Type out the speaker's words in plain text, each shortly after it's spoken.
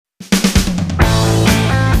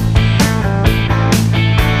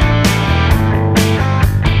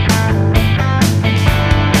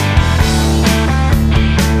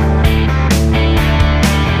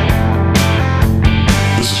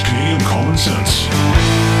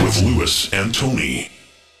Tony.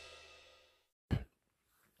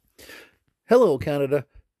 Hello, Canada.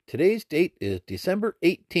 Today's date is December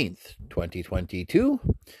 18th, 2022.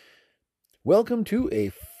 Welcome to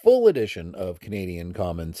a full edition of Canadian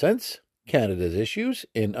Common Sense, Canada's Issues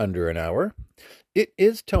in under an hour. It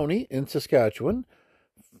is Tony in Saskatchewan.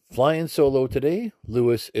 Flying solo today.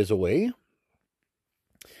 Lewis is away.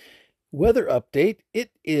 Weather update.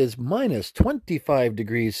 It is minus 25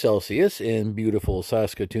 degrees Celsius in beautiful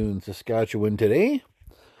Saskatoon, Saskatchewan today.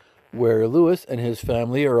 Where Lewis and his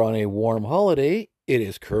family are on a warm holiday, it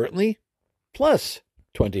is currently plus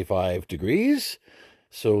 25 degrees.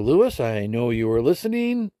 So, Lewis, I know you are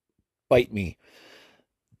listening. Bite me.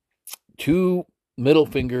 2 middle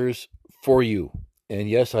fingers for you. And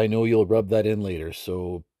yes, I know you'll rub that in later.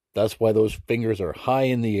 So that's why those fingers are high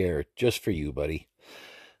in the air, just for you, buddy.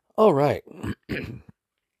 All right.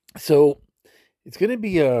 So it's going to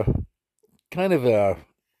be a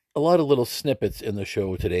lot of little snippets in the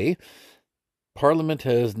show today. Parliament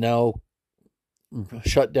has now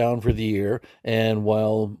shut down for the year, and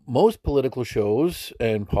while most political shows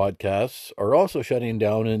and podcasts are also shutting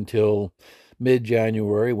down until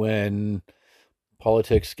mid-January when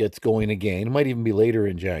politics gets going again, it might even be later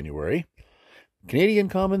in January, Canadian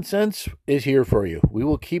Common Sense is here for you. We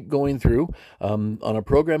will keep going through. On a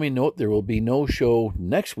programming note, there will be no show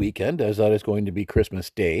next weekend, as that is going to be Christmas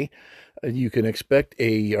Day. You can expect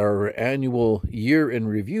our annual year in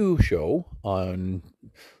review show on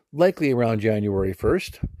likely around January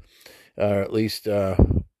 1st, at least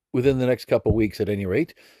within the next couple weeks at any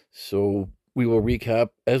rate. So we will recap,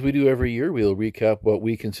 as we do every year, we'll recap what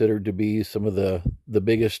we consider to be some of the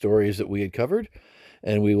biggest stories that we had covered,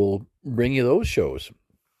 and we will bring you those shows.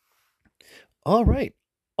 All right.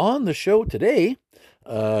 On the show today,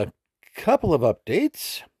 a couple of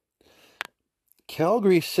updates.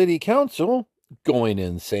 Calgary City Council going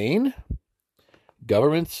insane.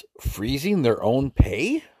 Governments freezing their own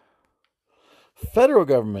pay. Federal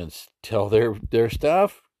governments tell their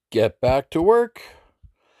staff, get back to work.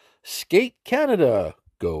 Skate Canada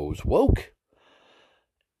goes woke.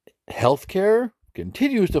 Healthcare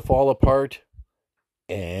continues to fall apart.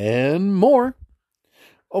 And more.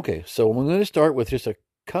 Okay, so I'm going to start with just a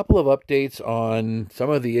couple of updates on some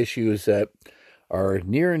of the issues that are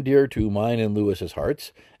near and dear to mine and Lewis's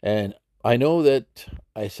hearts. And I know that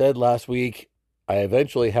I said last week I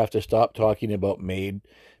eventually have to stop talking about MAID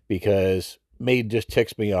because MAID just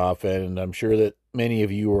ticks me off, and I'm sure that many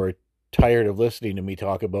of you are tired of listening to me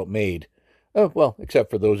talk about MAID. Oh, well,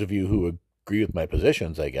 except for those of you who agree with my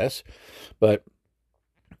positions, I guess. But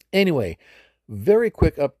anyway, very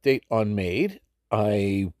quick update on MAID.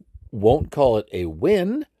 I won't call it a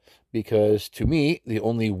win because to me, the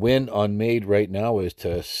only win on MAID right now is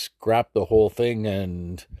to scrap the whole thing,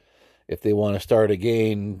 and if they want to start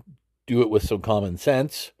again, do it with some common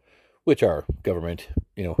sense, which our government,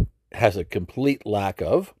 has a complete lack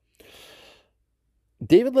of.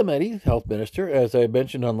 David Lametti, health minister, as I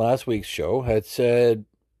mentioned on last week's show, had said,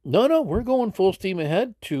 no, we're going full steam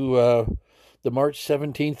ahead to the March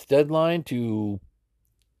 17th deadline to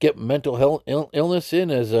get mental health illness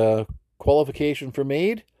in as a qualification for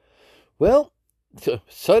MAID. Well,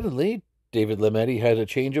 suddenly, David Lametti had a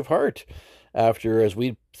change of heart after, as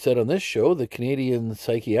we said on this show, the Canadian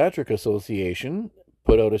Psychiatric Association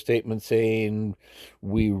put out a statement saying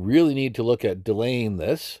we really need to look at delaying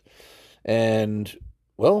this. And,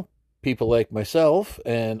 well, people like myself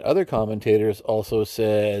and other commentators also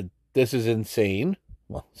said this is insane.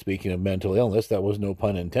 Well, speaking of mental illness, that was no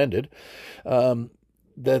pun intended, that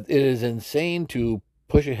it is insane to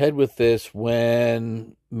push ahead with this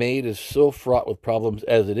when MAID is so fraught with problems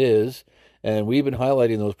as it is, and we've been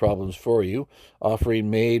highlighting those problems for you,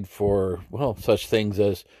 offering MAID for, such things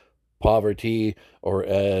as poverty or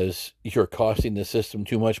as you're costing the system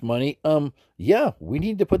too much money. Yeah, we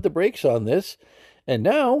need to put the brakes on this, and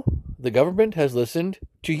now the government has listened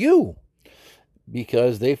to you.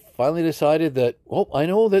 Because they finally decided that, I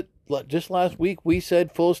know that just last week we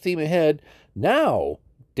said full steam ahead. Now,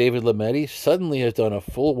 David Lametti suddenly has done a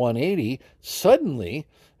full 180, suddenly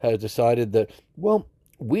has decided that,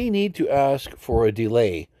 we need to ask for a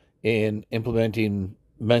delay in implementing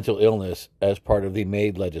mental illness as part of the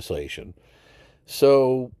MAID legislation.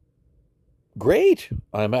 So, great.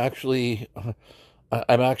 I'm actually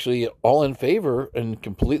all in favor and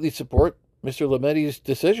completely support Mr. Lametti's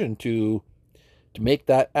decision to make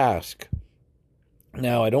that ask.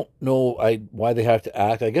 Now, I don't know why they have to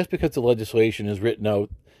act. I guess because the legislation is written out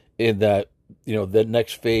in that, the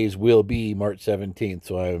next phase will be March 17th.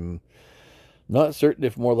 So I'm not certain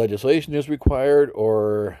if more legislation is required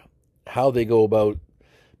or how they go about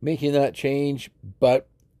making that change. But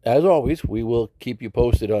as always, we will keep you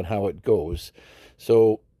posted on how it goes.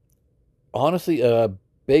 So, honestly, a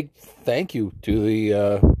big thank you to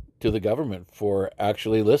the government for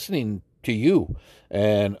actually listening to you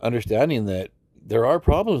and understanding that there are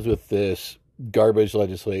problems with this garbage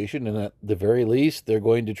legislation, and at the very least, they're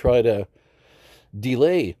going to try to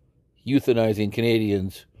delay euthanizing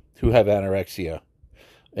Canadians who have anorexia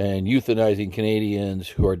and euthanizing Canadians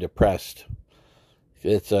who are depressed.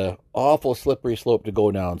 It's a awful slippery slope to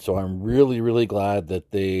go down. So I'm really, really glad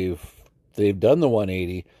that they've done the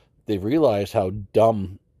 180. They've realized how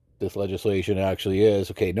dumb this legislation actually is.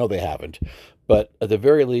 Okay, no, they haven't, but at the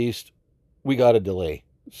very least, we got a delay.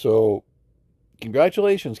 So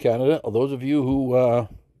congratulations, Canada. Those of you who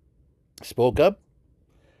spoke up,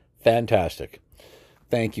 fantastic.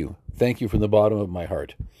 Thank you. Thank you from the bottom of my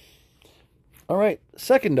heart. All right,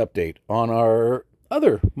 second update on our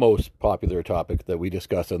other most popular topic that we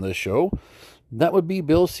discuss on this show. That would be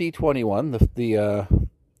Bill C-21,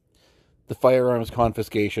 the Firearms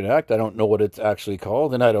Confiscation Act. I don't know what it's actually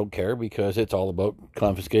called, and I don't care because it's all about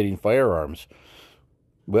confiscating firearms.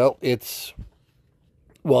 Well, they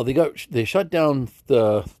shut down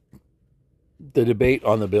the debate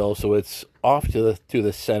on the bill, so it's off to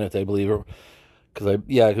the Senate, I believe.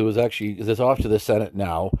 It's off to the Senate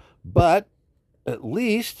now, but at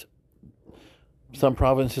least some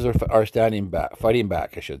provinces are fighting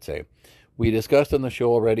back, I should say. We discussed on the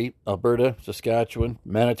show already, Alberta, Saskatchewan,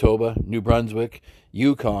 Manitoba, New Brunswick,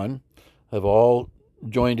 Yukon have all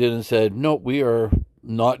joined in and said, no, we are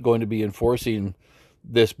not going to be enforcing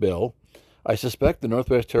this bill. I suspect the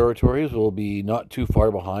Northwest Territories will be not too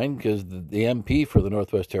far behind because the MP for the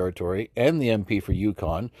Northwest Territory and the MP for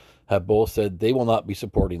Yukon have both said they will not be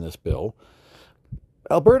supporting this bill.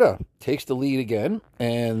 Alberta takes the lead again,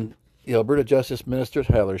 and the Alberta Justice Minister,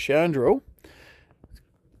 Tyler Shandro,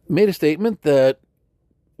 made a statement that,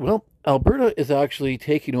 well, Alberta is actually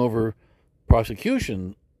taking over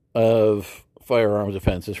prosecution of firearms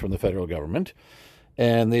offenses from the federal government.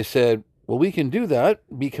 And they said, well, we can do that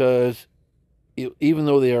because even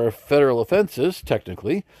though they are federal offenses,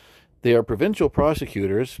 technically, they are provincial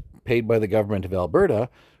prosecutors paid by the government of Alberta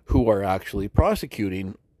who are actually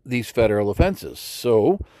prosecuting these federal offenses.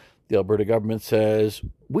 So the Alberta government says,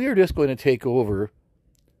 we are just going to take over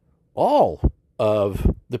all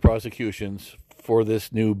of the prosecutions for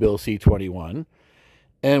this new Bill C-21,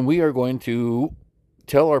 and we are going to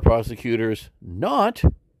tell our prosecutors not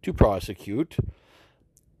to prosecute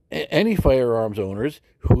any firearms owners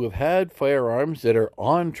who have had firearms that are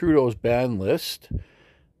on Trudeau's ban list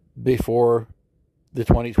before the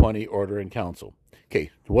 2020 Order in Council. Okay,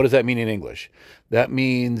 what does that mean in English? That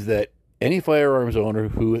means that any firearms owner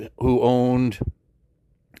who owned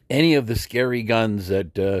any of the scary guns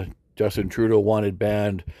that Justin Trudeau wanted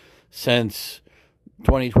banned since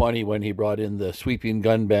 2020 when he brought in the sweeping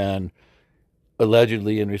gun ban,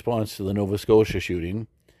 allegedly in response to the Nova Scotia shooting,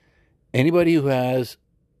 anybody who has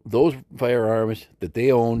those firearms that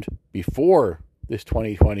they owned before this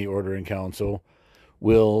 2020 Order in Council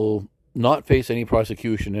will not face any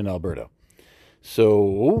prosecution in Alberta.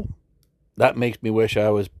 So that makes me wish I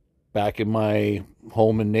was back in my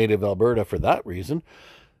home in native Alberta for that reason.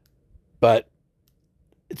 But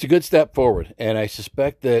it's a good step forward. And I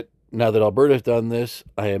suspect that now that Alberta's done this,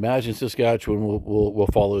 I imagine Saskatchewan will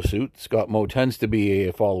follow suit. Scott Moe tends to be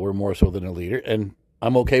a follower more so than a leader. And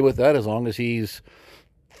I'm okay with that as long as he's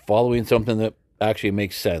following something that actually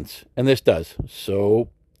makes sense. And this does. So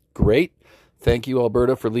great. Thank you,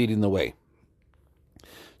 Alberta, for leading the way.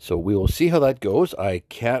 So we will see how that goes. I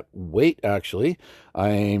can't wait, actually.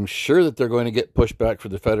 I'm sure that they're going to get pushback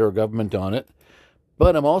from the federal government on it.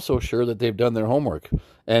 But I'm also sure that they've done their homework.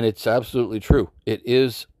 And it's absolutely true. It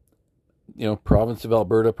is, province of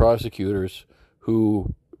Alberta prosecutors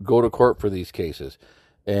who go to court for these cases.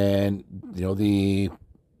 And, the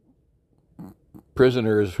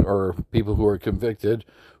prisoners or people who are convicted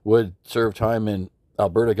would serve time in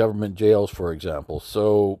Alberta government jails, for example.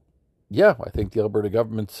 So, yeah, I think the Alberta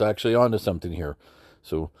government's actually onto something here.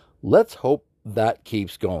 So let's hope that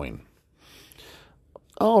keeps going.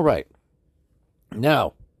 All right.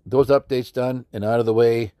 Now, those updates done and out of the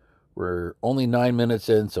way. We're only 9 minutes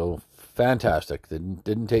in, so fantastic.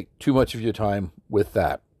 Didn't take too much of your time with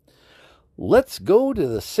that. Let's go to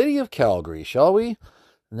the city of Calgary, shall we?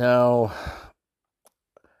 Now,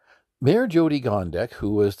 Mayor Jyoti Gondek,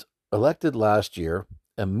 who was elected last year,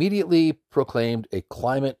 immediately proclaimed a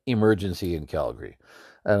climate emergency in Calgary.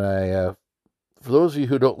 And for those of you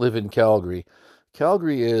who don't live in Calgary,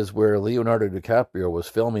 Calgary is where Leonardo DiCaprio was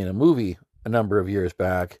filming a movie a number of years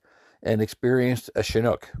back and experienced a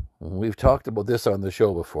Chinook. We've talked about this on the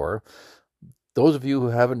show before. those of you who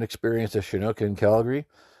haven't experienced a Chinook in Calgary,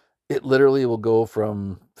 it literally will go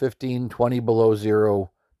from 15, 20 below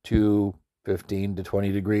zero to 15 to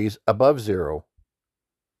 20 degrees above zero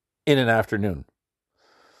in an afternoon.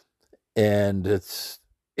 And it's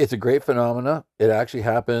a great phenomena. It actually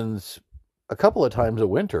happens a couple of times a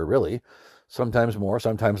winter, really. Sometimes more,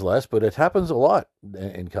 sometimes less, but it happens a lot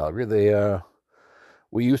in Calgary.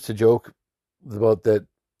 We used to joke about that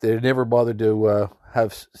they never bothered to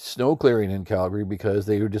have snow clearing in Calgary because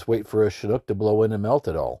they would just wait for a Chinook to blow in and melt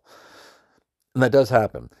it all. And that does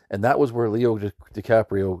happen. And that was where Leo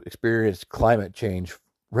DiCaprio experienced climate change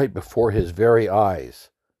right before his very eyes.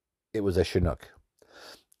 It was a Chinook.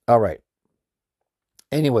 All right.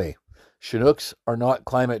 Anyway, Chinooks are not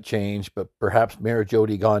climate change, but perhaps Mayor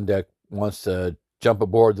Jody Gondek wants to jump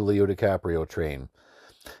aboard the Leo DiCaprio train.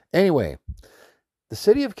 Anyway, the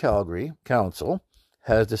City of Calgary Council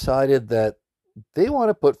has decided that they want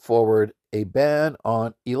to put forward a ban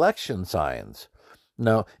on election signs.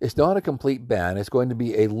 Now, it's not a complete ban. It's going to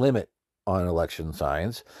be a limit on election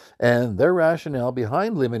signs. And their rationale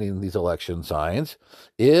behind limiting these election signs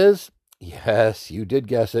is, yes, you did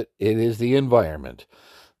guess it, it is the environment.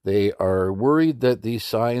 They are worried that these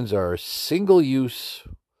signs are single-use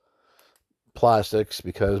plastics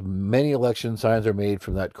because many election signs are made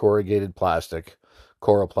from that corrugated plastic,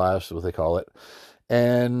 Coroplast, what they call it.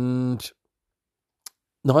 And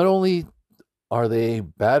not only are they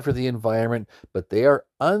bad for the environment, but they are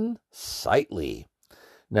unsightly.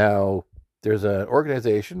 Now, there's an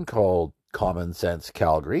organization called Common Sense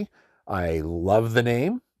Calgary. I love the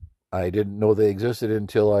name. I didn't know they existed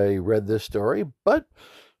until I read this story, but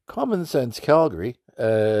Common Sense Calgary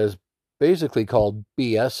is basically called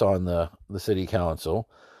BS on the city council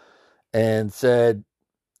and said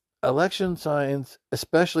election signs,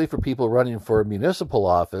 especially for people running for municipal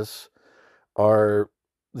office, are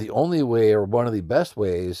the only way or one of the best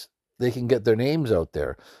ways they can get their names out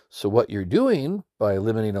there. So what you're doing by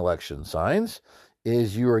limiting election signs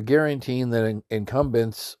is you are guaranteeing that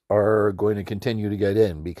incumbents are going to continue to get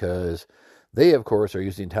in because they, of course, are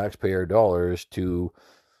using taxpayer dollars to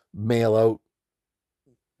mail out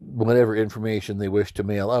whatever information they wish to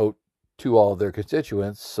mail out to all of their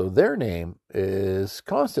constituents. So their name is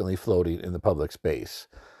constantly floating in the public space.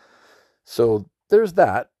 So there's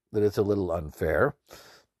that it's a little unfair.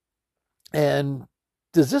 And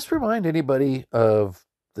does this remind anybody of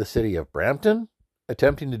the city of Brampton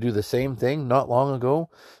attempting to do the same thing not long ago,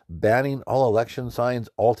 banning all election signs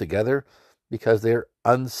altogether because they're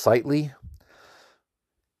unsightly?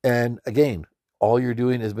 And again, all you're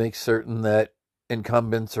doing is make certain that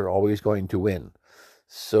incumbents are always going to win.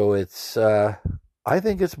 So it's, I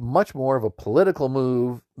think it's much more of a political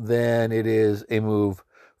move than it is a move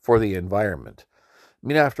for the environment. I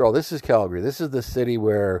mean, after all, this is Calgary. This is the city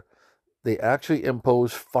where they actually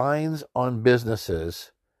impose fines on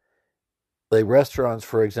businesses, like restaurants,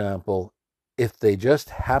 for example, if they just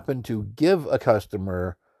happen to give a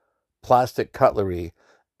customer plastic cutlery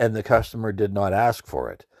and the customer did not ask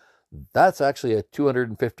for it. That's actually a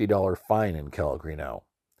 $250 fine in Calgary now.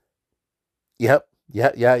 Yep.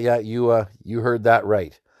 Yeah. You heard that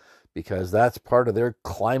right. Because that's part of their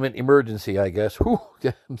climate emergency, I guess. Whew,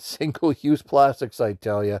 single-use plastics, I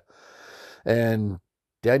tell you. And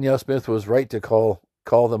Danielle Smith was right to call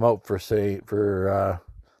them out for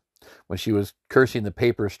when she was cursing the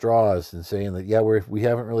paper straws and saying that, yeah, we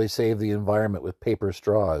haven't really saved the environment with paper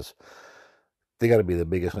straws. They got to be the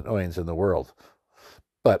biggest annoyance in the world.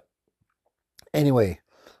 But anyway,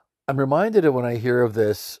 I'm reminded of when I hear of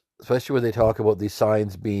this, especially when they talk about these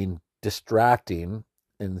signs being distracting,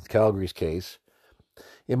 in Calgary's case.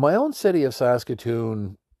 In my own city of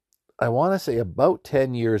Saskatoon, I want to say about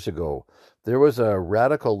 10 years ago, there was a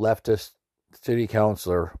radical leftist city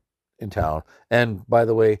councillor in town. And by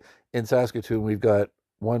the way, in Saskatoon, we've got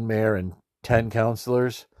one mayor and 10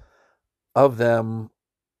 councillors. Of them,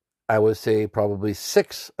 I would say probably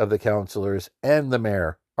 6 of the councillors and the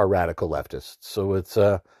mayor are radical leftists. So it's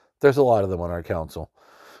there's a lot of them on our council,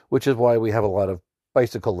 which is why we have a lot of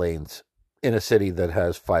bicycle lanes in a city that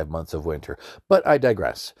has 5 months of winter. But I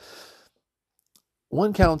digress.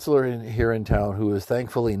 One councillor here in town, who is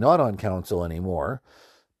thankfully not on council anymore,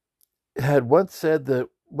 had once said that,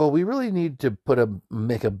 well, we really need to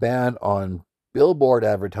make a ban on billboard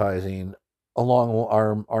advertising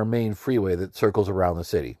along our main freeway that circles around the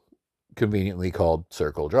city, conveniently called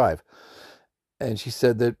Circle Drive. And she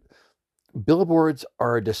said that billboards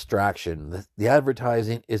are a distraction. The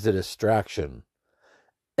advertising is a distraction.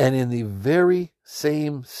 And in the very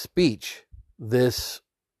same speech, this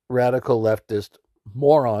radical leftist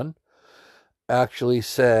moron actually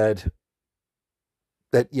said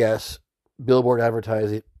that, yes, billboard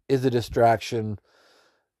advertising is a distraction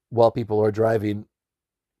while people are driving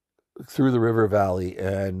through the river valley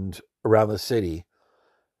and around the city.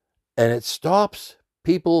 And it stops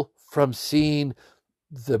people from seeing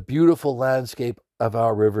the beautiful landscape of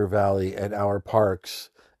our river valley and our parks,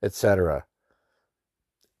 etc.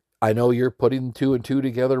 I know you're putting two and two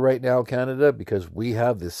together right now, Canada, because we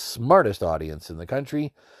have the smartest audience in the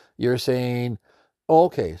country. You're saying,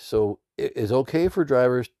 okay, so it is okay for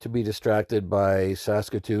drivers to be distracted by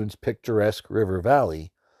Saskatoon's picturesque river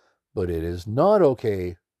valley, but it is not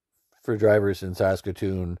okay for drivers in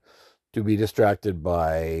Saskatoon to be distracted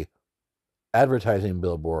by advertising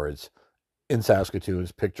billboards in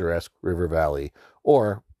Saskatoon's picturesque river valley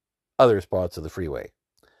or other spots of the freeway.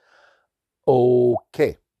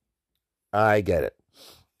 Okay, I get it.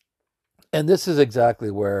 And this is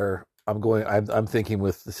exactly where I'm going. I'm thinking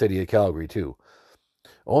with the city of Calgary too.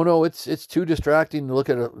 Oh no, it's too distracting to look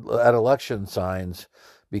at election signs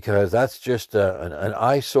because that's just an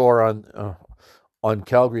eyesore on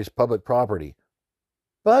Calgary's public property.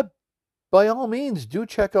 But by all means, do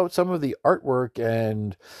check out some of the artwork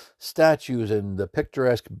and statues and the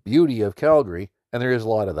picturesque beauty of Calgary. And there is a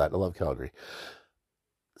lot of that. I love Calgary.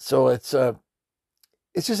 So it's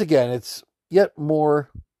just, again, it's yet more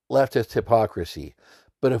leftist hypocrisy.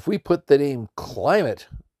 But if we put the name climate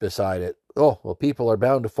beside it, oh, well, people are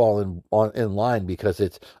bound to fall in line because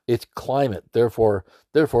it's climate. Therefore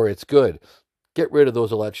it's good. Get rid of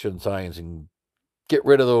those election signs and get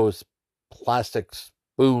rid of those plastic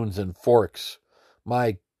spoons and forks.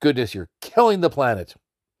 My goodness, you're killing the planet.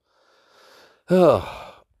 I'm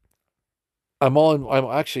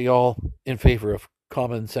actually all in favor of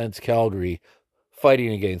Common Sense Calgary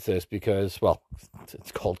fighting against this because, well,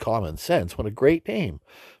 it's called Common Sense. What a great name.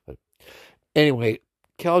 But anyway,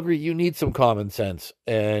 Calgary, you need some common sense.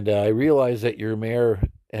 And I realize that your mayor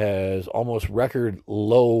has almost record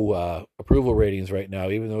low approval ratings right now,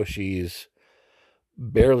 even though she's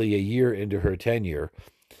barely a year into her tenure.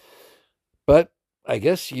 But I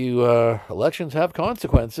guess elections have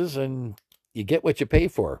consequences and you get what you pay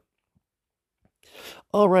for.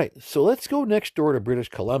 All right, so let's go next door to British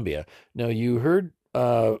Columbia. Now, you heard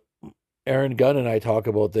Aaron Gunn and I talk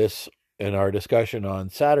about this in our discussion on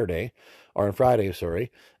Friday,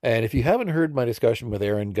 sorry. And if you haven't heard my discussion with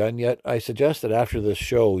Aaron Gunn yet, I suggest that after this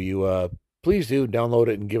show, you please do download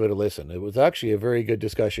it and give it a listen. It was actually a very good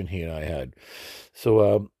discussion he and I had.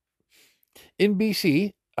 So in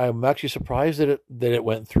BC, I'm actually surprised that it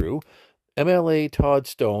went through. MLA Todd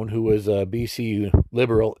Stone, who was a BC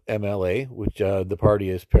Liberal MLA, which the party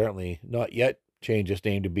has apparently not yet changed its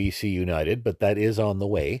name to BC United, but that is on the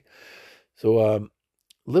way. So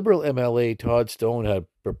Liberal MLA Todd Stone had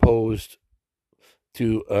proposed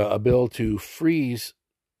to a bill to freeze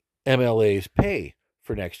MLA's pay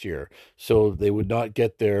for next year, so they would not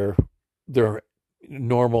get their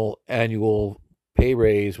normal annual pay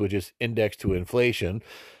raise, which is indexed to inflation.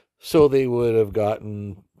 So they would have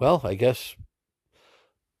gotten, well, I guess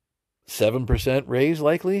 7% raise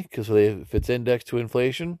likely, because if it's indexed to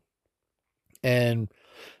inflation. And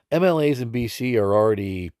MLAs in BC are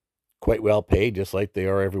already quite well paid, just like they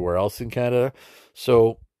are everywhere else in Canada.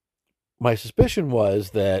 So my suspicion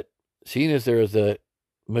was that, seeing as there is a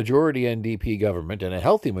majority NDP government and a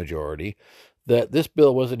healthy majority, that this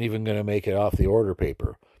bill wasn't even going to make it off the order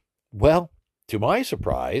paper. Well, to my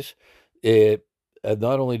surprise, it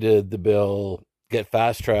not only did the bill get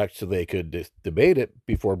fast-tracked so they could debate it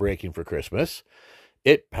before breaking for Christmas,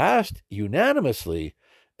 it passed unanimously.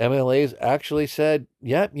 MLAs actually said,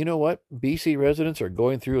 yeah, you know what? BC residents are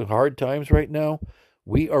going through hard times right now.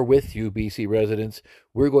 We are with you, BC residents.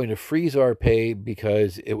 We're going to freeze our pay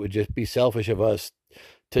because it would just be selfish of us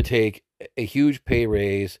to take a huge pay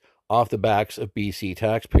raise off the backs of BC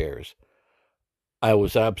taxpayers. I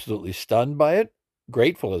was absolutely stunned by it,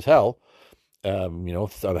 grateful as hell. I'm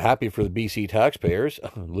happy for the BC taxpayers.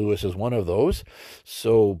 Lewis is one of those.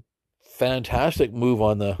 So fantastic move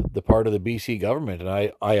on the part of the BC government.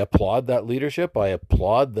 And I applaud that leadership. I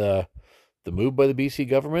applaud the move by the BC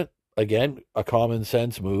government. Again, a common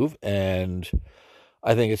sense move. And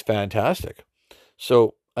I think it's fantastic.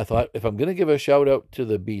 So I thought, if I'm going to give a shout out to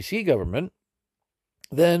the BC government,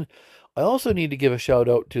 then I also need to give a shout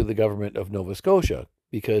out to the government of Nova Scotia,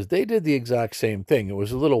 because they did the exact same thing. It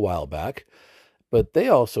was a little while back, but they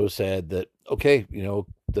also said that, okay,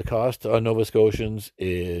 the cost on Nova Scotians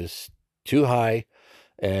is too high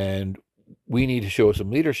and we need to show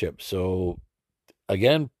some leadership. So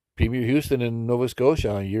again, Premier Houston in Nova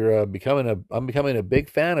Scotia, I'm becoming a big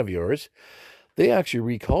fan of yours. They actually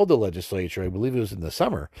recalled the legislature, I believe it was in the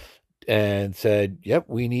summer, and said, yep,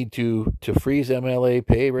 we need to freeze MLA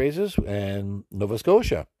pay raises, and Nova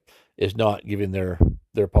Scotia is not giving their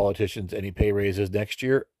politicians any pay raises next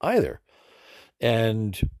year either.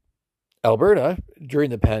 And Alberta, during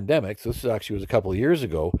the pandemic, so this actually was a couple of years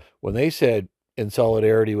ago, when they said, in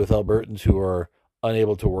solidarity with Albertans who are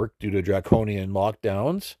unable to work due to draconian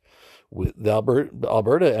lockdowns, the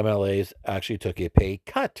Alberta MLAs actually took a pay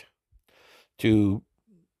cut to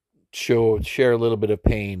share a little bit of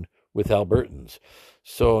pain with Albertans.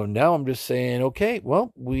 So now I'm just saying, okay,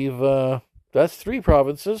 well, we've that's 3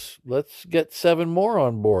 provinces. Let's get 7 more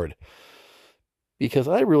on board, because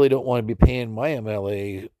I really don't want to be paying my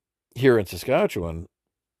MLA here in Saskatchewan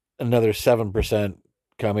another 7%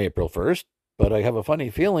 come April 1st. But I have a funny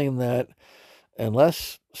feeling that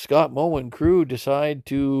unless Scott Moe and crew decide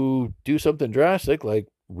to do something drastic, like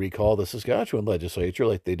recall the Saskatchewan legislature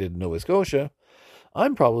like they did in Nova Scotia,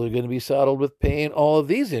 I'm probably going to be saddled with paying all of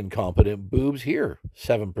these incompetent boobs here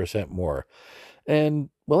 7% more. And,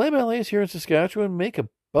 well, MLAs here in Saskatchewan make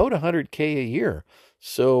about $100K a year.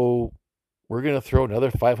 So we're going to throw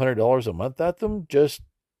another $500 a month at them just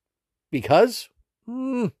because?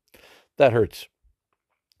 That hurts.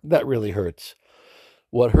 That really hurts.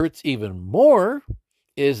 What hurts even more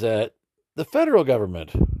is that the federal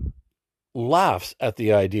government laughs at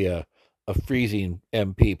the idea of freezing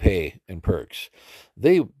MP pay and perks.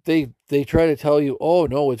 They try to tell you, oh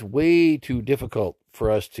no, it's way too difficult for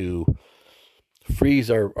us to freeze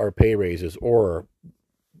our pay raises or,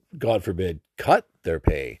 God forbid, cut their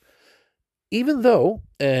pay. Even though,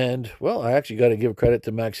 and well, I actually got to give credit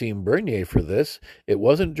to Maxime Bernier for this. It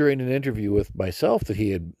wasn't during an interview with myself that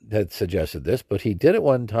he had suggested this, but he did at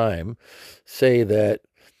one time say that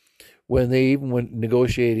when they even went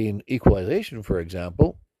negotiating equalization, for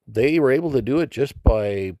example, they were able to do it just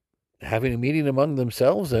by having a meeting among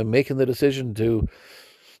themselves and making the decision to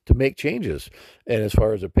make changes. And as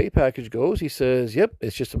far as a pay package goes, he says, yep,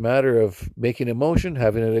 it's just a matter of making a motion,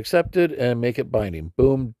 having it accepted, and make it binding.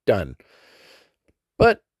 Boom, done.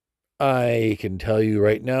 But I can tell you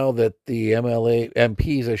right now that the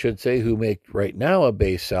MPs, I should say, who make right now a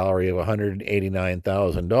base salary of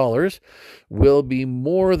 $189,000 will be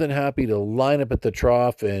more than happy to line up at the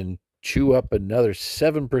trough and chew up another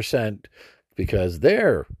 7% because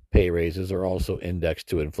their pay raises are also indexed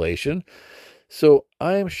to inflation. So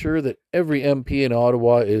I'm sure that every MP in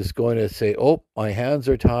Ottawa is going to say, oh, my hands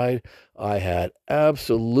are tied. I had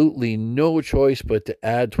absolutely no choice but to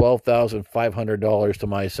add $12,500 to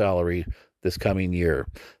my salary this coming year.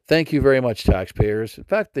 Thank you very much, taxpayers. In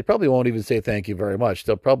fact, they probably won't even say thank you very much.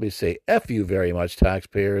 They'll probably say F you very much,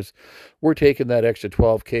 taxpayers. We're taking that extra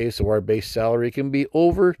 $12K so our base salary can be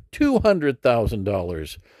over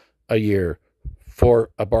 $200,000 a year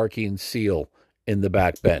for a barking seal in the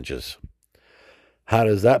back benches. How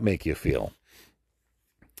does that make you feel?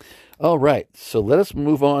 All right, so let us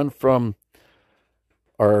move on from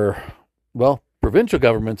our, well, provincial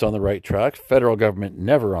government's on the right track, federal government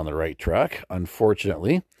never on the right track,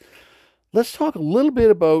 unfortunately. Let's talk a little bit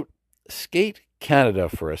about Skate Canada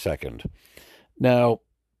for a second. Now,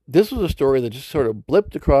 this was a story that just sort of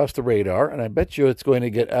blipped across the radar, and I bet you it's going to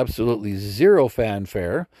get absolutely zero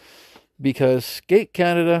fanfare because Skate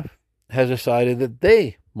Canada has decided that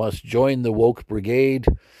they must join the woke brigade.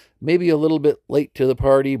 Maybe a little bit late to the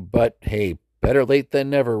party, but hey, better late than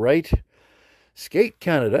never, right? Skate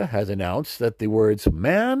Canada has announced that the words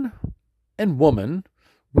man and woman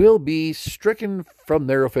will be stricken from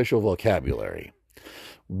their official vocabulary.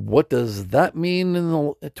 What does that mean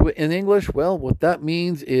in English? Well, what that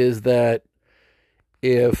means is that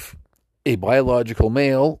if a biological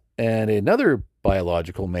male and another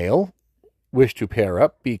biological male wish to pair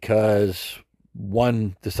up because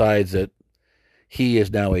one decides that he is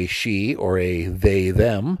now a she or a they,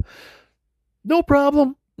 them, no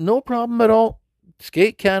problem at all.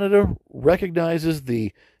 Skate Canada recognizes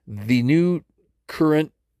the new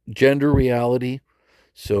current gender reality.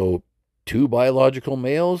 So 2 biological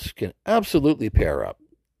males can absolutely pair up.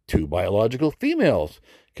 2 biological females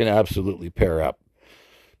can absolutely pair up.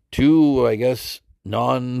 2, I guess,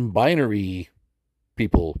 non-binary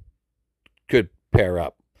people could pair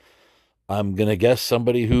up. I'm going to guess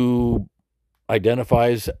somebody who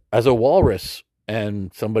identifies as a walrus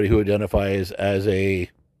and somebody who identifies as a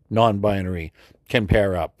non-binary can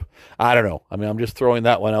pair up. I don't know. I mean, I'm just throwing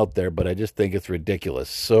that one out there, but I just think it's ridiculous.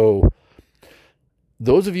 So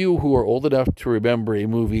those of you who are old enough to remember a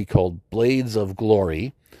movie called Blades of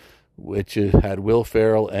Glory, which had Will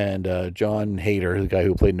Ferrell and John Hader, the guy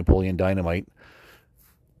who played Napoleon Dynamite,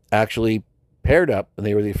 actually paired up, and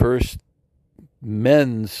they were the first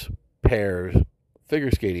men's pairs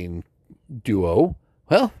figure skating duo.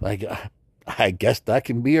 Well, I guess that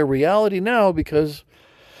can be a reality now because,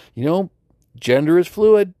 gender is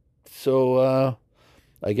fluid. So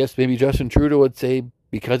I guess maybe Justin Trudeau would say,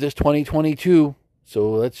 because it's 2022,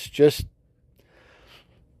 so let's just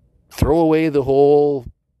throw away the whole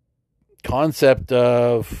concept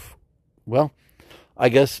of, well, I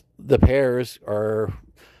guess the pairs were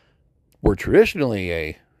traditionally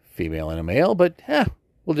a female and a male, but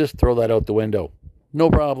we'll just throw that out the window. No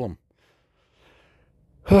problem.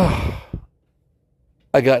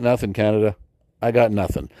 I got nothing, Canada. I got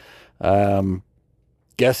nothing.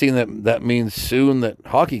 Guessing that means soon that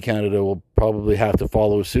Hockey Canada will probably have to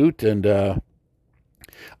follow suit. And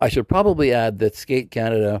I should probably add that Skate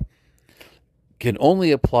Canada can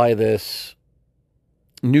only apply this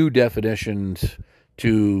new definitions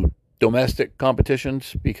to domestic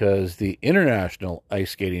competitions because the International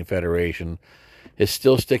Ice Skating Federation is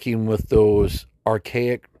still sticking with those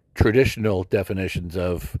archaic traditional definitions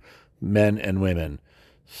of men and women.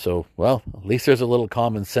 So, well, at least there's a little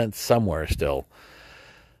common sense somewhere still.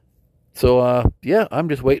 So, I'm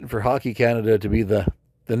just waiting for Hockey Canada to be the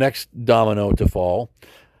next domino to fall.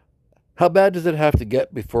 How bad does it have to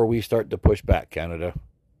get before we start to push back, Canada?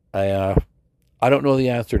 I don't know the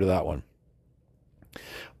answer to that one.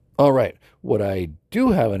 All right, what I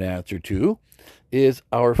do have an answer to is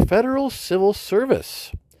our federal civil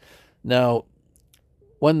service. Now,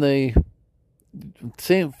 when the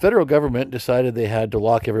same federal government decided they had to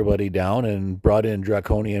lock everybody down and brought in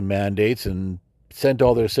draconian mandates and sent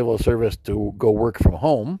all their civil service to go work from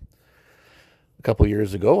home a couple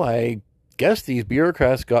years ago, I guess these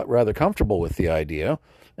bureaucrats got rather comfortable with the idea.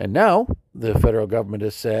 And now the federal government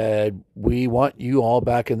has said, we want you all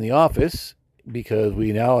back in the office because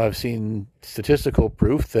we now have seen statistical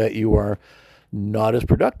proof that you are not as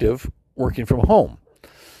productive working from home.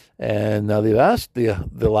 And now they've asked the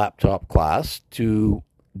laptop class to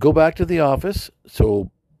go back to the office.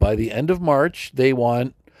 So by the end of March, they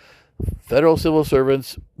want federal civil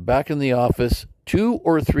servants back in the office 2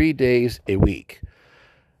 or 3 days a week.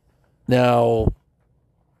 Now,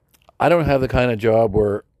 I don't have the kind of job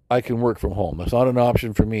where I can work from home. That's not an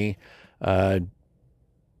option for me.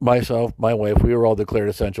 Myself, my wife, we were all declared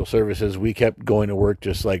essential services. We kept going to work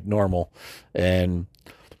just like normal and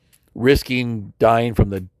risking dying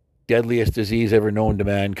from the deadliest disease ever known to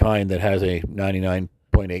mankind that has a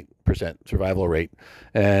 99.8% survival rate.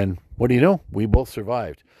 And what do you know? We both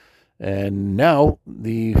survived. And now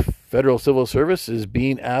the Federal Civil Service is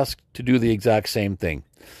being asked to do the exact same thing.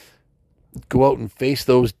 Go out and face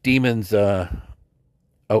those demons out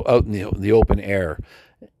in the open air.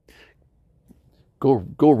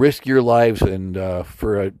 Go risk your lives and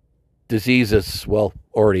for a disease that's, well,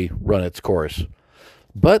 already run its course.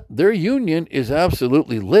 But their union is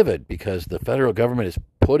absolutely livid because the federal government is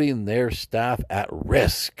putting their staff at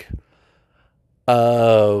risk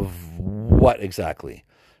of what exactly?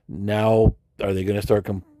 Now, are they going to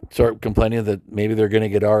start complaining that maybe they're going to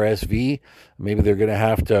get RSV? Maybe they're going to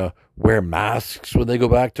have to wear masks when they go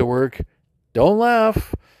back to work? Don't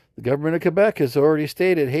laugh. The government of Quebec has already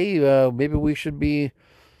stated, hey, maybe we should be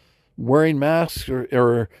wearing masks,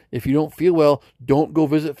 or if you don't feel well, don't go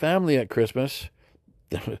visit family at Christmas.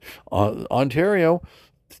 Ontario,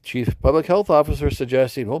 the chief public health officer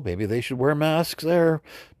suggesting, well, maybe they should wear masks there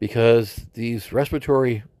because these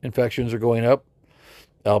respiratory infections are going up.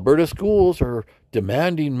 Alberta schools are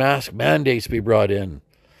demanding mask mandates be brought in.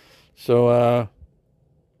 So,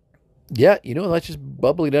 that's just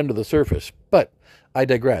bubbling under the surface. But I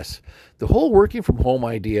digress. The whole working from home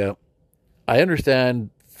idea, I understand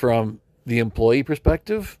from the employee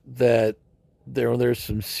perspective that there's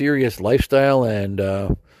some serious lifestyle and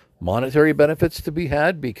monetary benefits to be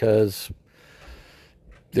had because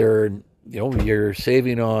you're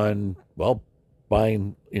saving on, well,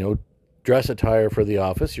 buying, dress attire for the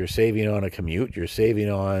office. You're saving on a commute. You're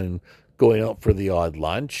saving on going out for the odd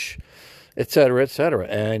lunch, et cetera, et cetera.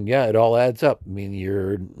 And yeah, it all adds up. I mean,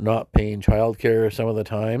 you're not paying childcare some of the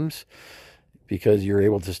times because you're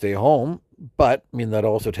able to stay home. But, I mean, that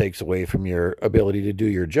also takes away from your ability to do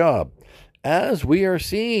your job. As we are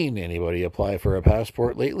seeing anybody apply for a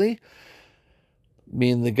passport lately, I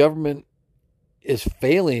mean, the government is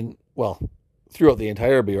failing, well, throughout the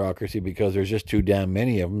entire bureaucracy because there's just too damn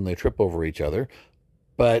many of them. They trip over each other.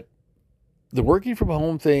 But the working from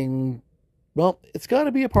home thing, well, it's got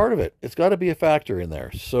to be a part of it. It's got to be a factor in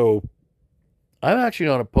there. So I'm actually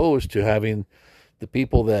not opposed to having the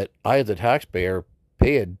people that I, as a taxpayer,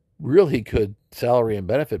 pay a really good salary and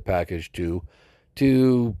benefit package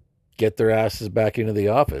to get their asses back into the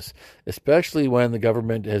office, especially when the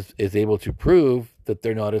government is able to prove that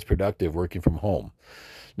they're not as productive working from home.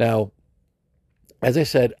 Now, As I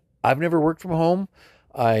said, I've never worked from home.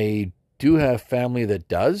 I do have family that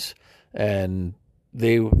does, and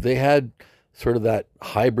they had sort of that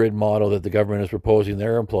hybrid model that the government is proposing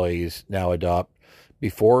their employees now adopt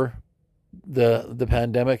before the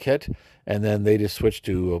pandemic hit, and then they just switched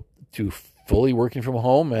to fully working from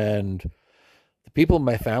home. And the people in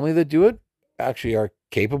my family that do it actually are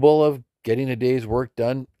capable of getting a day's work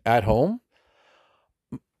done at home.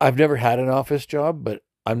 I've never had an office job, but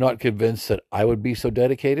I'm not convinced that I would be so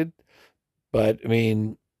dedicated. But I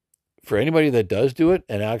mean, for anybody that does do it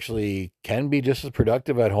and actually can be just as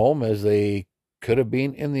productive at home as they could have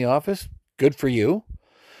been in the office, good for you.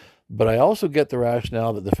 But I also get the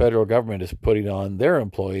rationale that the federal government is putting on their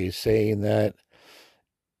employees, saying that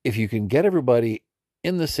if you can get everybody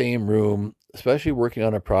in the same room, especially working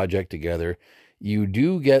on a project together, you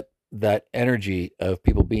do get that energy of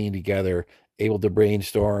people being together, able to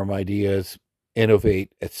brainstorm ideas,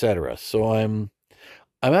 innovate, etc. So I'm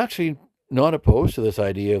actually not opposed to this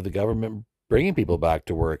idea of the government bringing people back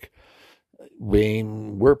to work.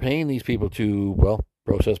 We're paying these people to, well,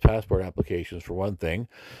 process passport applications for one thing,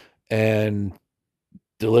 and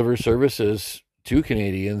deliver services to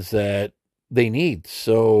Canadians that they need.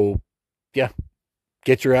 So, yeah,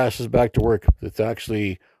 get your asses back to work. It's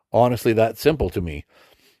actually, honestly, that simple to me.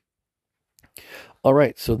 All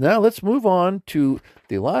right, so now let's move on to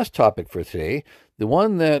the last topic for today, the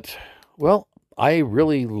one that, well, I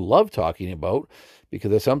really love talking about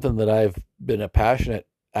because it's something that I've been a passionate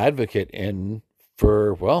advocate in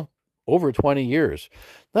for, well, over 20 years.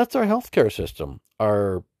 That's our healthcare system,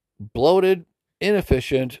 our bloated,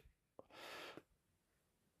 inefficient,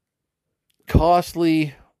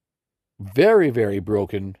 costly, very, very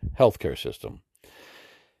broken healthcare system.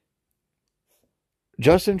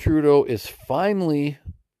 Justin Trudeau is finally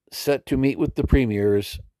set to meet with the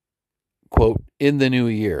premiers, quote, in the new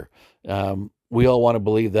year. We all want to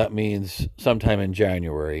believe that means sometime in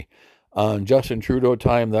January. On Justin Trudeau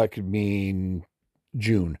time, that could mean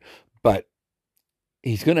June. But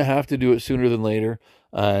he's going to have to do it sooner than later.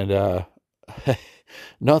 And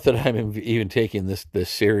not that I'm even taking this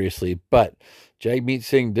seriously, but Jagmeet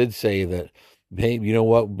Singh did say that, hey, you know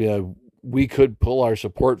what, we could pull our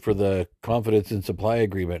support for the confidence in supply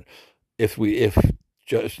agreement if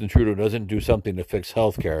Justin Trudeau doesn't do something to fix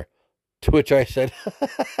healthcare. To which I said,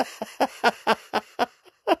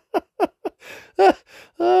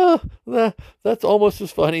 that's almost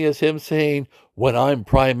as funny as him saying, when I'm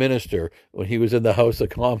prime minister, when he was in the House of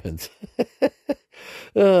Commons.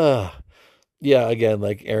 Yeah, again,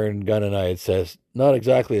 like Aaron Gunn and I had says, not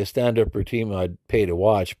exactly a stand-up routine I'd pay to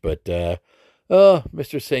watch, but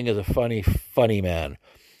Mr. Singh is a funny, funny man.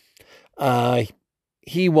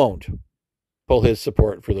 He won't pull his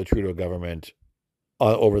support for the Trudeau government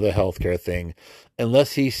over the healthcare thing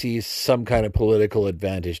unless he sees some kind of political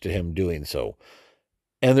advantage to him doing so.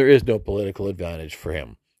 And there is no political advantage for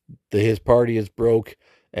him. His party is broke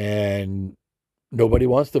and nobody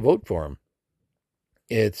wants to vote for him.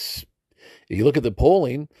 If you look at the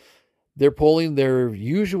polling, they're polling their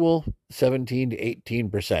usual 17 to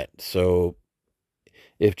 18%. So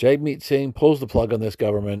if Jagmeet Singh pulls the plug on this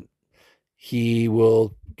government, he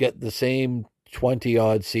will get the same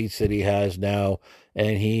 20-odd seats that he has now,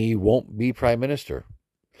 and he won't be prime minister.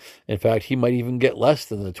 In fact, he might even get less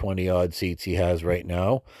than the 20-odd seats he has right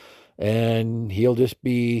now, and he'll just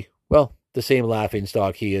be, well, the same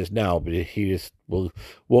laughingstock he is now, but he just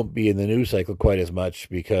won't be in the news cycle quite as much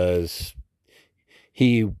because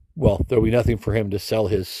there'll be nothing for him to sell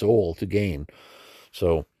his soul to gain.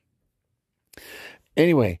 So,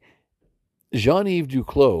 anyway, Jean-Yves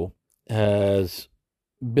Duclos has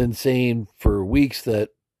been saying for weeks that,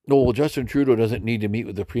 Justin Trudeau doesn't need to meet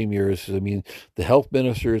with the premiers. I mean, the health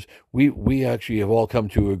ministers, we actually have all come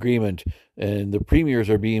to agreement, and the premiers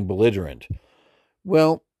are being belligerent.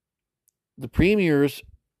 Well, the premiers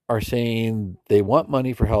are saying they want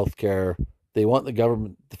money for healthcare. They want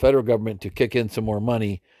the federal government to kick in some more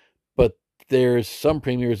money, but there's some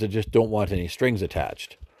premiers that just don't want any strings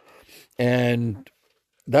attached. And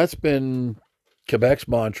that's been Quebec's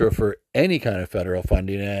mantra for any kind of federal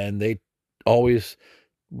funding, and they always,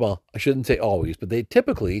 well, I shouldn't say always, but they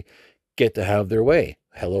typically get to have their way.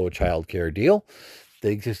 Hello, child care deal.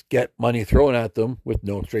 They just get money thrown at them with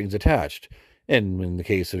no strings attached. And in the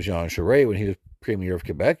case of Jean Charest, when he was Premier of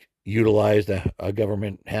Quebec, utilized a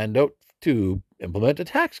government handout to implement a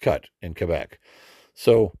tax cut in Quebec.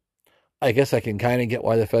 So I guess I can kind of get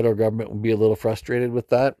why the federal government would be a little frustrated with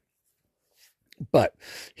that. But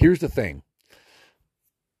here's the thing.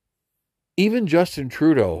 Even Justin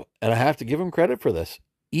Trudeau, and I have to give him credit for this,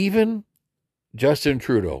 even Justin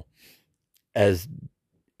Trudeau, as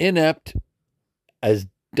inept as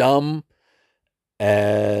dumb,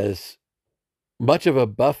 as much of a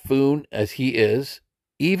buffoon as he is,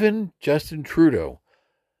 even Justin Trudeau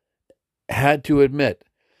had to admit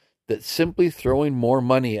that simply throwing more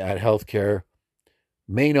money at healthcare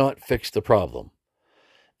may not fix the problem.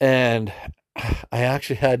 And I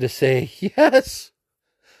actually had to say, yes,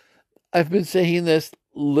 I've been saying this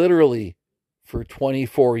literally for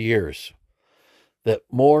 24 years, that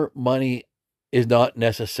more money is not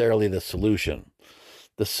necessarily the solution.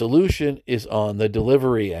 The solution is on the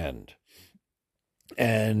delivery end.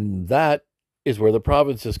 And that is where the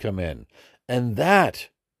provinces come in. And that,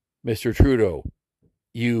 Mr. Trudeau,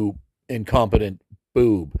 you incompetent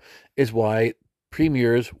boob, is why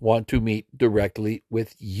premiers want to meet directly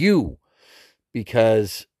with you.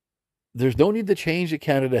 Because there's no need to change the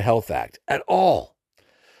Canada Health Act at all.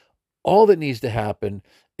 All that needs to happen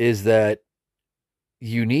is that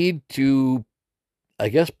you need to, I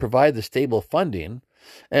guess, provide the stable funding.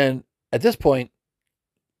 And at this point,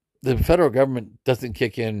 the federal government doesn't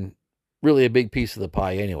kick in really a big piece of the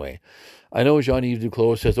pie anyway. I know Jean-Yves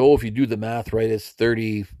Duclos says, oh, if you do the math right, it's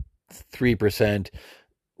 33%.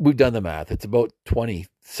 We've done the math. It's about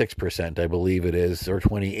 26%, I believe it is, or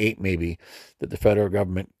 28 maybe, that the federal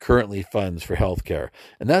government currently funds for healthcare.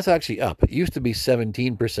 And that's actually up. It used to be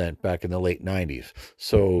 17% back in the late 90s.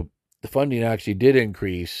 So the funding actually did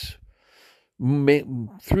increase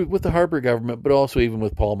through with the Harper government, but also even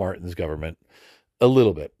with Paul Martin's government a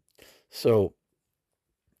little bit. So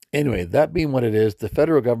anyway, that being what it is, the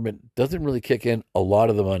federal government doesn't really kick in a lot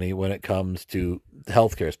of the money when it comes to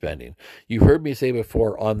healthcare spending. You heard me say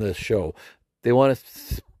before on this show, they want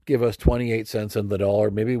to give us 28 cents on the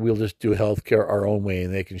dollar. Maybe we'll just do healthcare our own way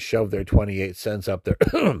and they can shove their 28 cents up there.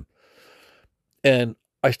 And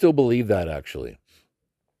I still believe that, actually.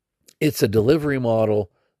 It's a delivery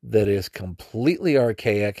model that is completely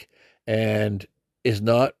archaic and is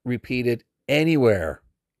not repeated anywhere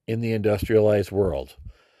in the industrialized world.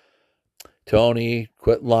 Tony,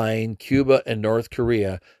 quit lying. Cuba and North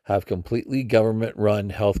Korea have completely government-run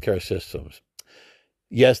healthcare systems.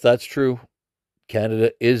 Yes, that's true.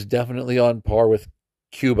 Canada is definitely on par with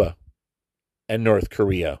Cuba and North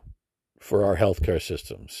Korea for our healthcare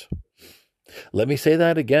systems. Let me say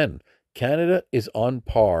that again. Canada is on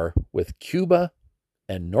par with Cuba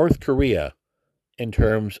and North Korea in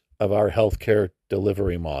terms of our healthcare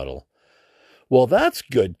delivery model. Well, that's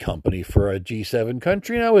good company for a G7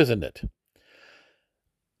 country now, isn't it?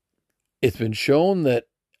 It's been shown that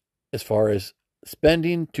as far as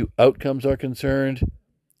spending to outcomes are concerned,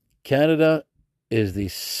 Canada is the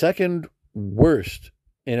second worst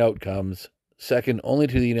in outcomes, second only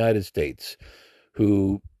to the United States,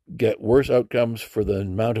 who get worse outcomes for the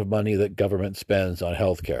amount of money that government spends on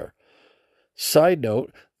healthcare. Side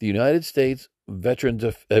note, the United States Veterans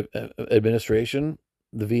Administration,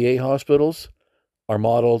 the VA hospitals, are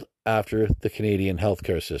modeled after the Canadian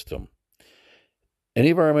healthcare system. Any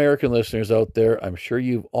of our American listeners out there, I'm sure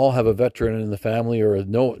you all have a veteran in the family or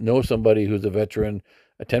know somebody who's a veteran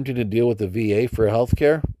attempting to deal with the VA for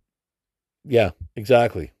healthcare. Yeah,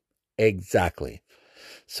 exactly.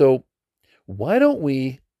 So why don't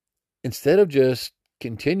we, instead of just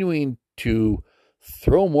continuing to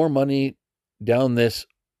throw more money down this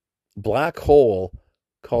black hole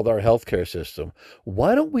called our healthcare system,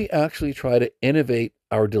 why don't we actually try to innovate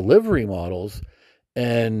our delivery models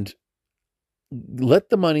and let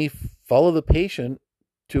the money follow the patient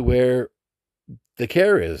to where the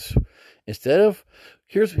care is? Instead of,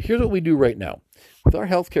 here's what we do right now. With our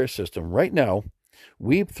healthcare system, right now,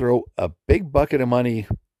 we throw a big bucket of money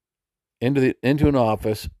into an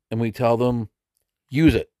office and we tell them,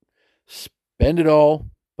 use it. Spend it all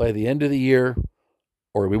by the end of the year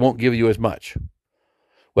or we won't give you as much.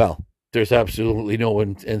 Well, there's absolutely no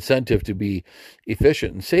incentive to be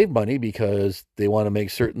efficient and save money because they want to make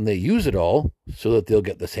certain they use it all so that they'll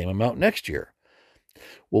get the same amount next year.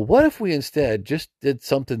 Well, what if we instead just did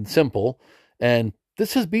something simple, and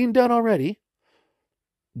this is being done already,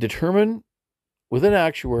 determine with an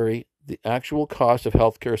actuary the actual cost of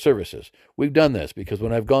healthcare services. We've done this because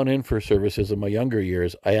when I've gone in for services in my younger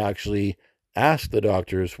years, I actually asked the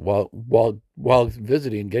doctors while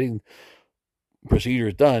visiting, getting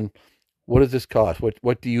procedures done, what does this cost?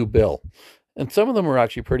 What do you bill? And some of them were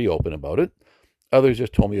actually pretty open about it. Others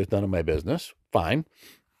just told me it's none of my business. Fine.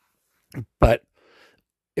 But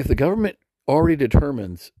if the government already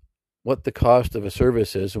determines what the cost of a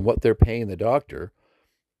service is and what they're paying the doctor,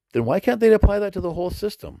 then why can't they apply that to the whole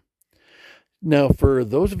system? Now, for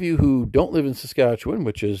those of you who don't live in Saskatchewan,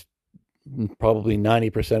 which is probably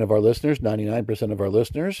 90% of our listeners, 99% of our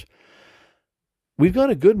listeners, we've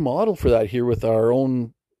got a good model for that here with our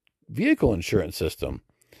own vehicle insurance system.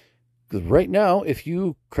 Because right now, if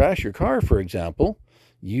you crash your car, for example,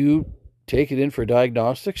 you take it in for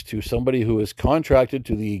diagnostics to somebody who is contracted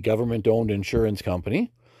to the government-owned insurance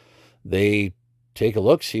company. They take a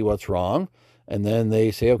look, see what's wrong, and then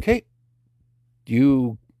they say, okay,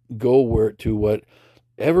 you go to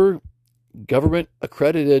whatever government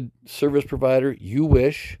accredited service provider you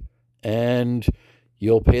wish, and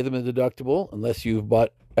you'll pay them a deductible unless you've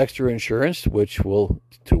bought extra insurance, which will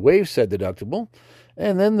to waive said deductible,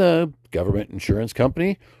 and then the government insurance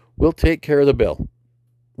company will take care of the bill.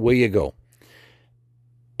 Away you go.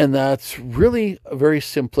 And that's really a very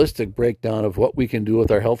simplistic breakdown of what we can do with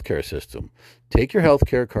our healthcare system. Take your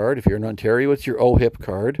healthcare card. If you're in Ontario, it's your OHIP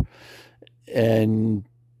card, and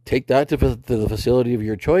take that to the facility of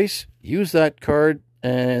your choice. Use that card,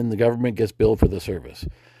 and the government gets billed for the service.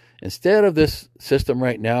 Instead of this system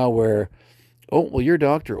right now where, oh, well, your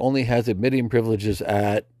doctor only has admitting privileges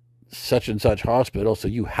at such and such hospital, so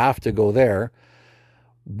you have to go there.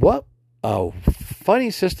 What a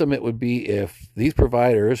funny system it would be if these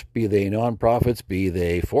providers, be they nonprofits, be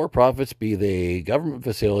they for-profits, be they government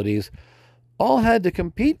facilities, all had to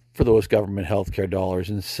compete for those government healthcare dollars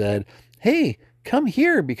and said, hey, come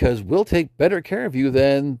here because we'll take better care of you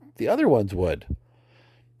than the other ones would.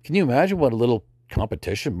 Can you imagine what a little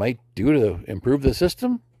competition might do to improve the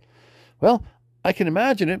system? Well, I can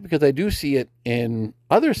imagine it because I do see it in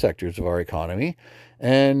other sectors of our economy,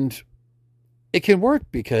 and it can work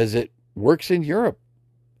because it works in Europe.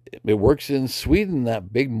 It works in Sweden,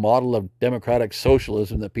 that big model of democratic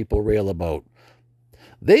socialism that people rail about.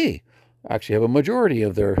 They actually have a majority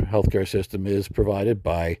of their healthcare system is provided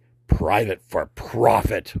by private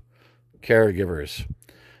for-profit caregivers.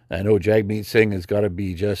 I know Jagmeet Singh has got to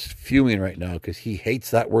be just fuming right now because he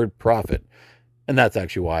hates that word profit. And that's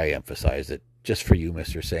actually why I emphasize it, just for you,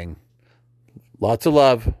 Mr. Singh. Lots of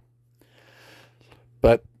love.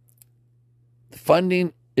 But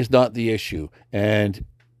funding is not the issue. And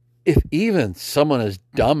if even someone as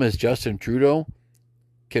dumb as Justin Trudeau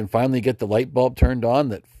can finally get the light bulb turned on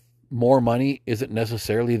that more money isn't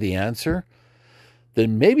necessarily the answer,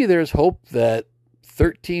 then maybe there's hope that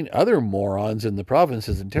 13 other morons in the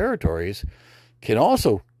provinces and territories can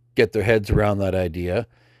also get their heads around that idea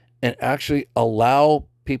and actually allow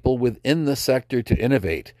people within the sector to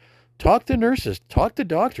innovate. Talk to nurses, talk to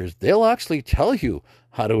doctors. They'll actually tell you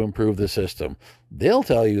how to improve the system. They'll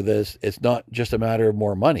tell you this. It's not just a matter of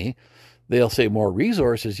more money. They'll say more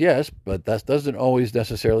resources, yes, but that doesn't always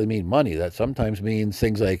necessarily mean money. That sometimes means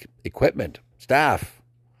things like equipment, staff,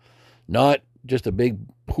 not just a big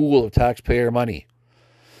pool of taxpayer money.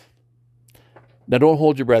 Now, don't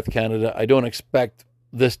hold your breath, Canada. I don't expect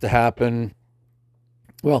this to happen,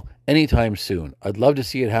 well, anytime soon. I'd love to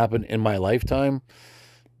see it happen in my lifetime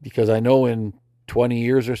because I know in 20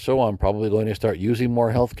 years or so, I'm probably going to start using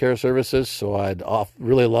more healthcare services. So I'd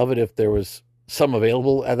really love it if there was some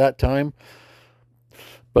available at that time.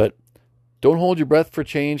 But don't hold your breath for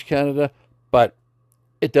change, Canada. But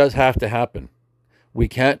it does have to happen. We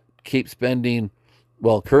can't keep spending,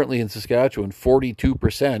 well, currently in Saskatchewan,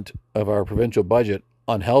 42% of our provincial budget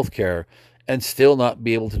on healthcare and still not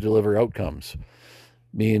be able to deliver outcomes.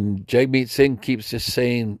 I mean, Jagmeet Singh keeps just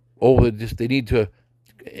saying, oh, they need to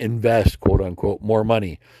invest, quote unquote, more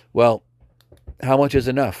money. Well, how much is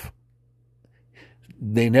enough?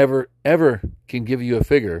 They never, ever can give you a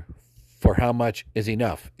figure for how much is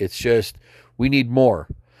enough. It's just, we need more.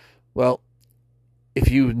 Well,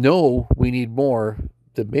 if you know we need more,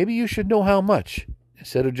 then maybe you should know how much.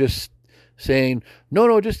 Instead of just saying,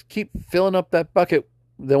 no, just keep filling up that bucket.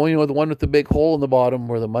 The one with the big hole in the bottom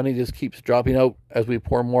where the money just keeps dropping out as we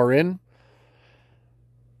pour more in.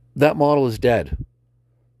 That model is dead.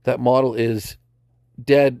 That model is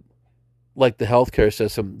dead like the healthcare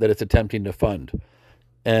system that it's attempting to fund.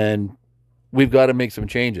 And we've got to make some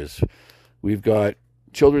changes. We've got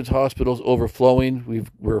children's hospitals overflowing.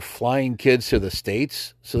 We're flying kids to the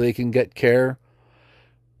States so they can get care.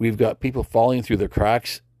 We've got people falling through the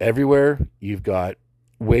cracks everywhere. You've got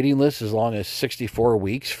waiting lists as long as 64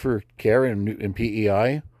 weeks for care in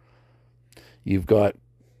PEI. You've got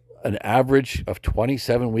an average of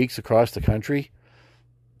 27 weeks across the country.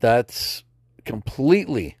 That's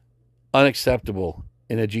completely unacceptable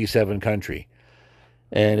in a G7 country.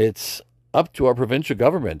 And it's up to our provincial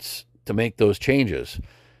governments to make those changes.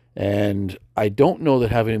 And I don't know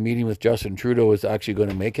that having a meeting with Justin Trudeau is actually going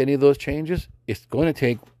to make any of those changes. It's going to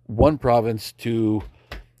take one province to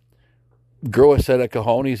grow a set of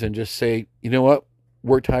cojones and just say, you know what,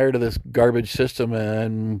 we're tired of this garbage system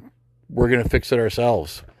and we're going to fix it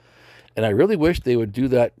ourselves. And I really wish they would do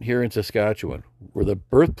that here in Saskatchewan. We're the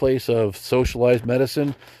birthplace of socialized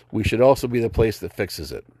medicine. We should also be the place that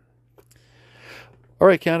fixes it. All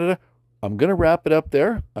right, Canada, I'm going to wrap it up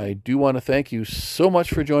there. I do want to thank you so much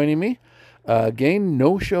for joining me. Again,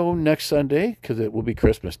 no show next Sunday because it will be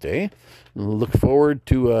Christmas Day. Look forward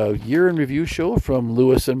to a year in review show from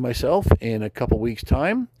Lewis and myself in a couple weeks'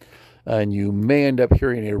 time. And you may end up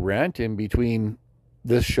hearing a rant in between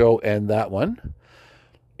this show and that one.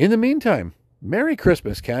 In the meantime, Merry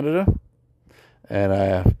Christmas, Canada. And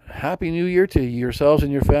a Happy New Year to yourselves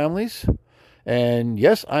and your families. And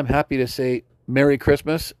yes, I'm happy to say Merry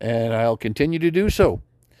Christmas, and I'll continue to do so.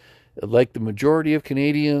 Like the majority of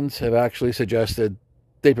Canadians have actually suggested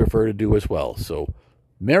they prefer to do as well. So,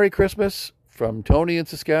 Merry Christmas from Tony in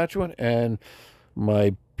Saskatchewan and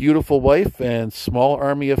my beautiful wife and small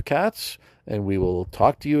army of cats, and we will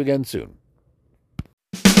talk to you again soon.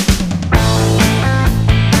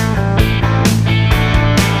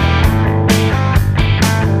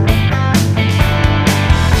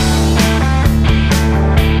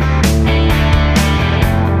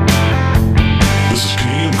 This is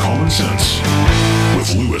Canadian Common Sense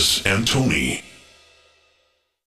with Lewis and Tony.